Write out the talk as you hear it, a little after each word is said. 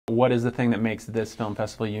what is the thing that makes this film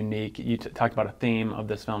festival unique? You talked about a theme of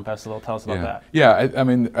this film festival. Tell us about that. Yeah, I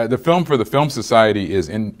mean, the film for the Film Society is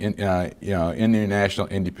international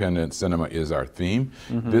independent cinema is our theme.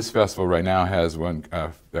 This festival right now has one.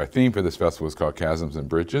 Our theme for this festival is called Chasms and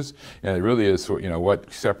Bridges, and it really is,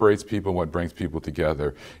 what separates people, what brings people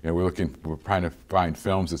together. We're trying to find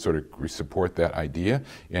films that sort of support that idea,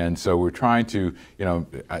 and so we're trying to,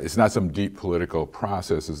 it's not some deep political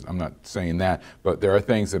process. I'm not saying that, but there are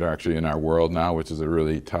things that are actually in our world now, which is a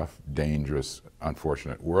really tough, dangerous,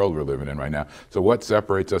 unfortunate world we're living in right now. So what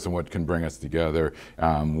separates us and what can bring us together?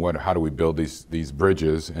 How do we build these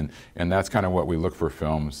bridges? And that's kind of what we look for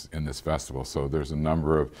films in this festival. So there's a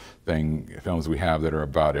number of films we have that are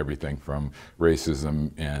about everything from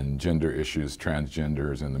racism and gender issues,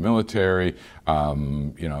 transgenders in the military. There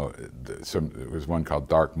was one called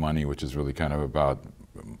Dark Money, which is really kind of about,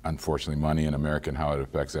 unfortunately, money in America and how it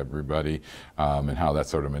affects everybody, and how that's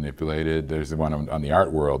sort of manipulated. There's the one on the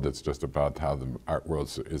art world that's just about how the art world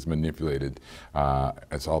is manipulated.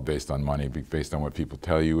 It's all based on money, based on what people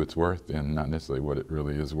tell you it's worth and not necessarily what it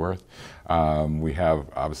really is worth. We have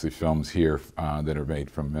obviously films here that are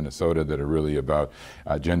made from Minnesota that are really about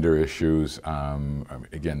gender issues.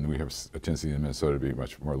 Again, we have a tendency in Minnesota to be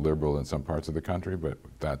much more liberal in some parts of the country, but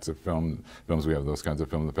that's a films, we have those kinds of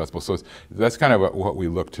films in the festival. So that's kind of what we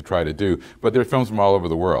look to try to do. But there are films from all over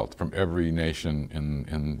the world, from every nation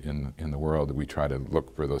in the world, that we try to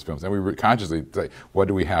look for those films. And we consciously say, what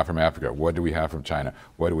do we have from Africa? What do we have from China?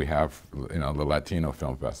 What do we have, the Latino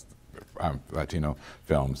Film Fest? Latino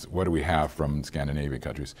films, what do we have from Scandinavian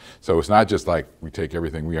countries? So it's not just like we take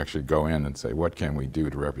everything, we actually go in and say, what can we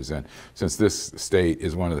do to represent? Since this state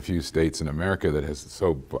is one of the few states in America that has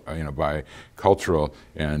so, bicultural,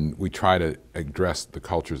 and we try to address the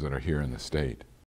cultures that are here in the state.